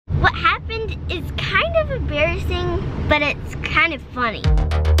happened is kind of embarrassing, but it's kind of funny.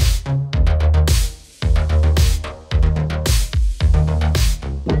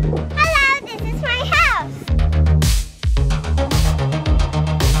 Hello, this is my house.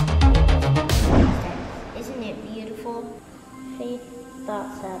 Isn't it beautiful? Faith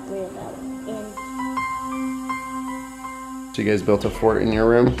thought sadly about it. So you guys built a fort in your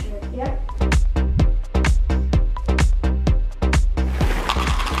room? Yep.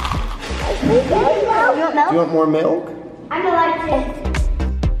 Do you want more milk? I'm elected.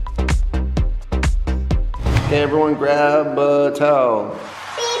 Okay, everyone grab a towel.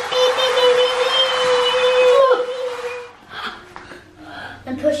 Beep, beep, beep, beep, beep, beep.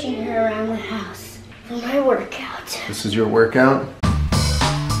 I'm pushing her around the house for my workout. This is your workout?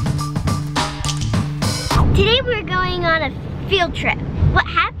 Today we're going on a field trip. What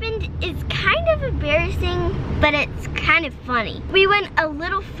happened is kind of embarrassing, but it's kind of funny. We went a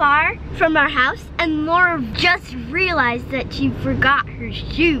little far from our house and Laura just realized that she forgot her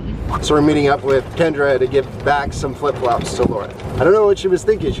shoes. So we're meeting up with Kendra to give back some flip-flops to Laura. I don't know what she was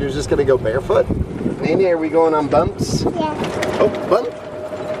thinking. She was just gonna go barefoot. Nene, are we going on bumps? Yeah. Oh, bump.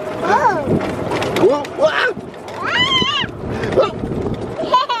 Oh. Whoa, whoa.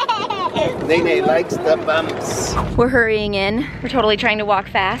 Nene likes the bumps. We're hurrying in. We're totally trying to walk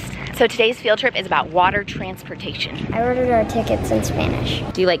fast. So today's field trip is about water transportation. I ordered our tickets in Spanish.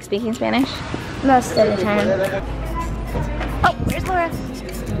 Do you like speaking Spanish? Most of the time. Oh, there's Laura.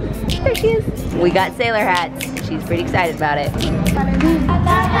 There she is. We got sailor hats. She's pretty excited about it.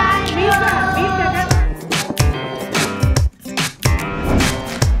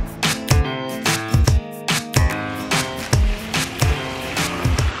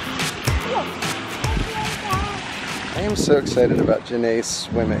 I am so excited about Janae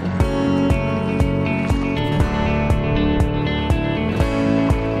swimming.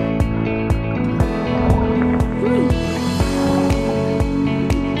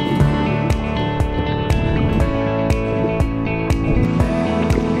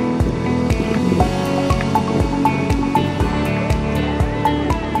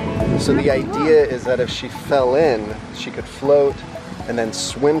 So the idea is that if she fell in, she could float and then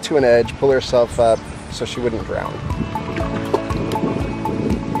swim to an edge, pull herself up so she wouldn't drown.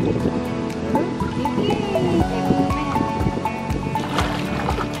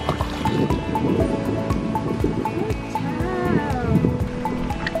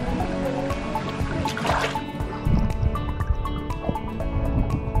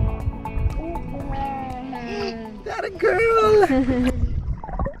 That a girl!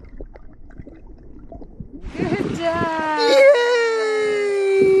 Good job!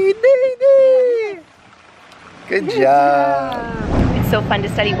 Yay! Nene! Good job! It's so fun to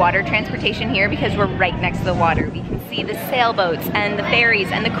study water transportation here because we're right next to the water. We can see the sailboats and the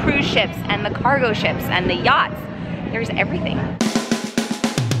ferries and the cruise ships and the cargo ships and the yachts. There's everything.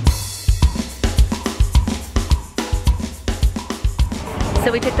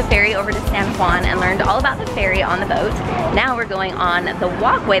 So we took the ferry over to San Juan and learned all about the ferry on the boat. Now we're going on the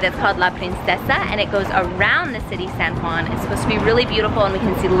walkway that's called La Princesa, and it goes around the city San Juan. It's supposed to be really beautiful, and we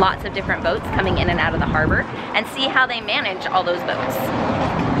can see lots of different boats coming in and out of the harbor and see how they manage all those boats.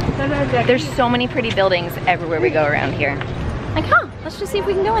 There's so many pretty buildings everywhere we go around here. Like, huh, let's just see if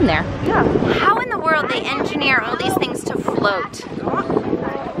we can go in there. Yeah. How in the world they engineer all these things to float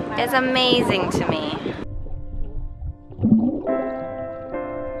is amazing to me.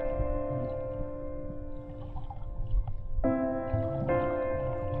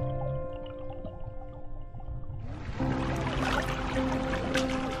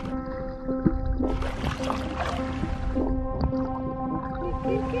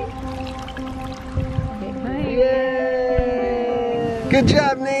 Good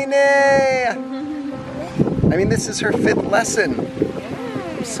job, Nene! I mean, this is her 5th lesson.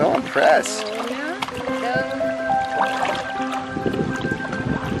 I'm so impressed.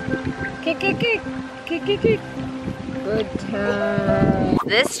 Good time.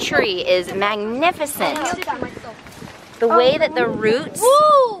 This tree is magnificent. The way that the roots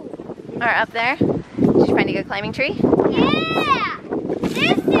are up there. Did you find a good climbing tree? Yeah!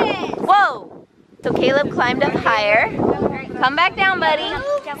 This is! Whoa! So Caleb climbed up higher. Come back down, buddy. He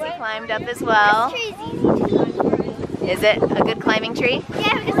climbed up as well. This tree is easy to climb. Is it a good climbing tree?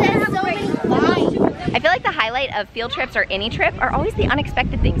 Yeah, because it has so many lines. I feel like the highlight of field trips or any trip are always the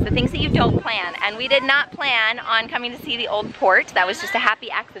unexpected things, the things that you don't plan. And we did not plan on coming to see the old port. That was just a happy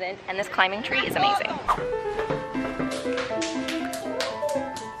accident, and this climbing tree is amazing.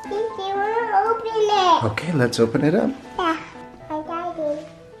 Open it. Okay, let's open it up. Yeah, I got it.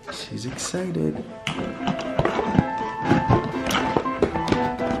 She's excited.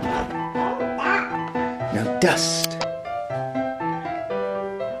 Now dust.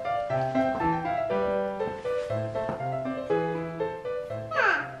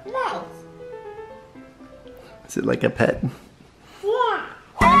 Is it like a pet?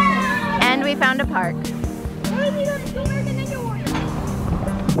 Yeah. And we found a park.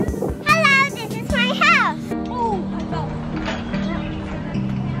 Hello, this is my house.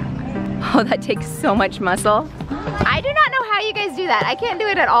 Oh, that takes so much muscle. I do not know how you guys do that. I can't do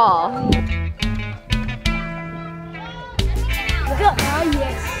it at all. Oh,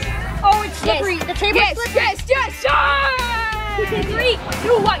 yes. Oh, it's slippery. Yes. The table is slippery. Yes, yes, yes! 3,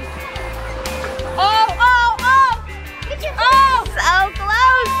 2, 1. Oh, oh, oh! Oh! So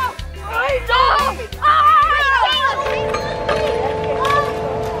close!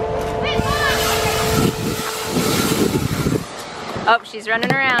 Oh, she's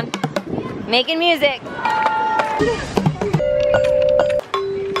running around, making music.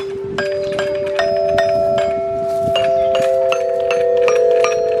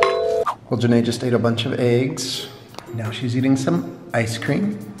 Well, Janae just ate a bunch of eggs. Now she's eating some ice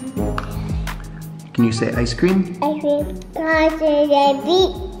cream. Can you say ice cream? I feel God to the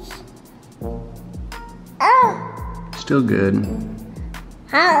beach. Oh, Still good.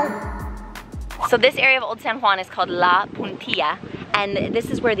 how? So this area of Old San Juan is called La Puntilla, and this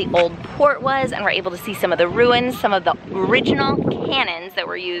is where the old port was, and we're able to see some of the ruins, some of the original cannons that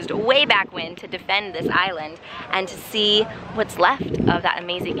were used way back when to defend this island, and to see what's left of that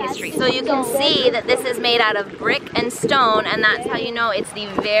amazing history. So you can see that this is made out of brick and stone, and that's how you know it's the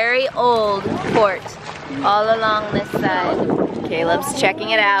very old port all along this side. Caleb's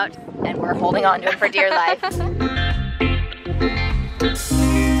checking it out, and we're holding on to it for dear life.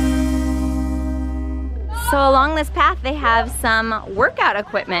 So along this path, they have some workout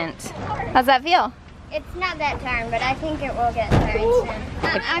equipment. How's that feel? It's not that tiring, but I think it will get tiring soon.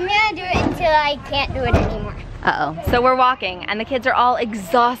 I'm gonna do it until I can't do it anymore. Uh-oh. So we're walking, and the kids are all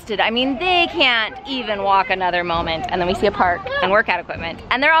exhausted. I mean, they can't even walk another moment. And then we see a park and workout equipment,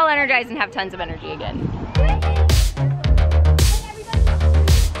 and they're all energized and have tons of energy again.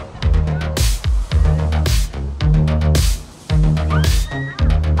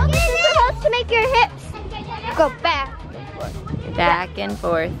 This is supposed to make your hips go back. Back and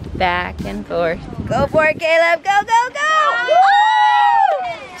forth, back and forth. Go for it, Caleb, go, go, go!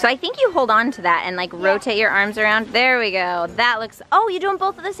 So I think you hold on to that and like rotate your arms around. There we go. That looks, oh, you do them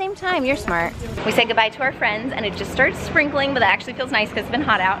both at the same time. You're smart. We say goodbye to our friends, and it just started sprinkling, but that actually feels nice because it's been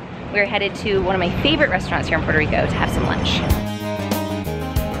hot out. We're headed to one of my favorite restaurants here in Puerto Rico to have some lunch.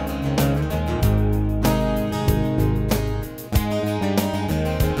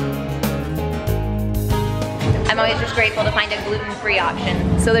 I'm always just grateful to find a gluten-free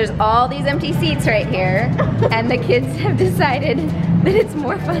option. So there's all these empty seats right here, and the kids have decided that it's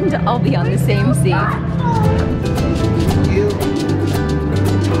more fun to all be on the same seat. I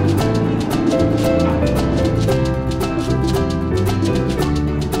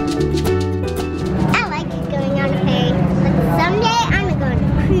like going on a ferry, but someday I'm gonna go on a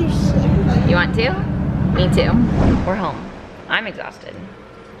cruise ship. You want to? Me too. We're home. I'm exhausted,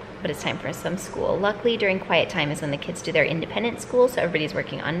 but it's time for some school. Luckily, during quiet time is when the kids do their independent school, so everybody's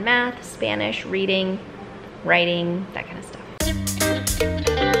working on math, Spanish, reading, writing, that kind of stuff.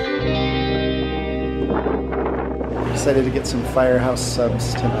 Excited to get some Firehouse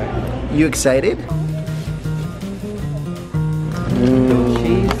subs tonight. You excited?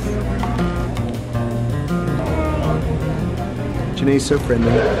 Cheese. Janae's so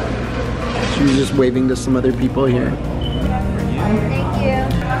friendly. She was just waving to some other people here. Thank you.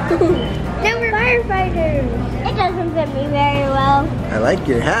 Now we're firefighters. It doesn't fit me very well. I like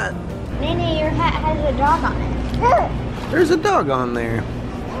your hat. Nene, your hat has a dog on it. There's a dog on there.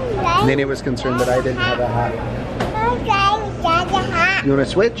 Nene was concerned that I didn't have a hat. You want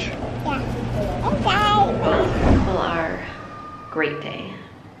to switch? Yeah. Well, our great day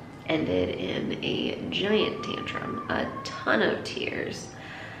ended in a giant tantrum, a ton of tears,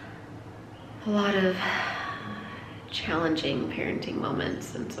 a lot of challenging parenting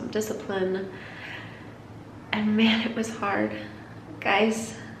moments and some discipline. And man, it was hard.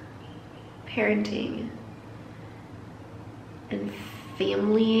 Guys, parenting and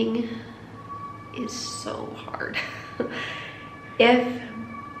familying is so hard. If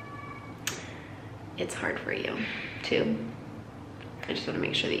it's hard for you too, I just want to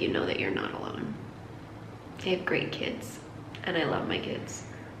make sure that you know that you're not alone. I have great kids, and I love my kids.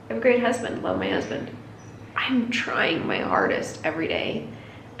 I have a great husband, love my husband. I'm trying my hardest every day,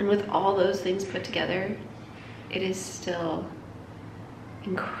 and with all those things put together, it is still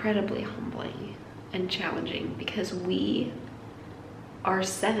incredibly humbling and challenging because we are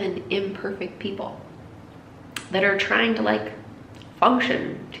 7 imperfect people. that are trying to like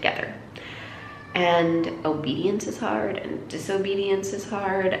function together. And obedience is hard, and disobedience is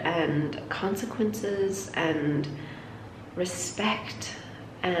hard, and consequences and respect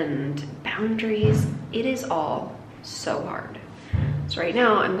and boundaries, it is all so hard. So right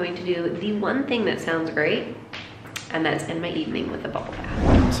now I'm going to do the one thing that sounds great, and that's end my evening with a bubble bath.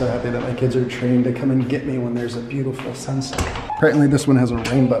 I'm so happy that my kids are trained to come and get me when there's a beautiful sunset. Apparently this one has a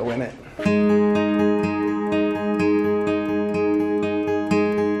rainbow in it.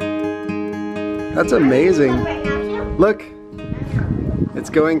 That's amazing. Look, it's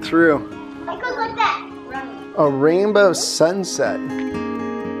going through. A rainbow sunset.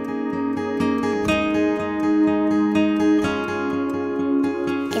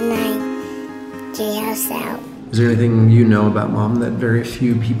 Good night. Jhouse out. Is there anything you know about Mom that very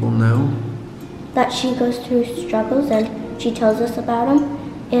few people know? That she goes through struggles and she tells us about them,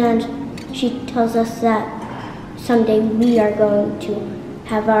 and she tells us that someday we are going to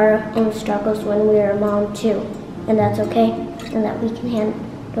have our own struggles when we are a mom too, and that's okay, and that we can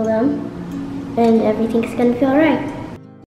handle them, and everything's gonna feel alright.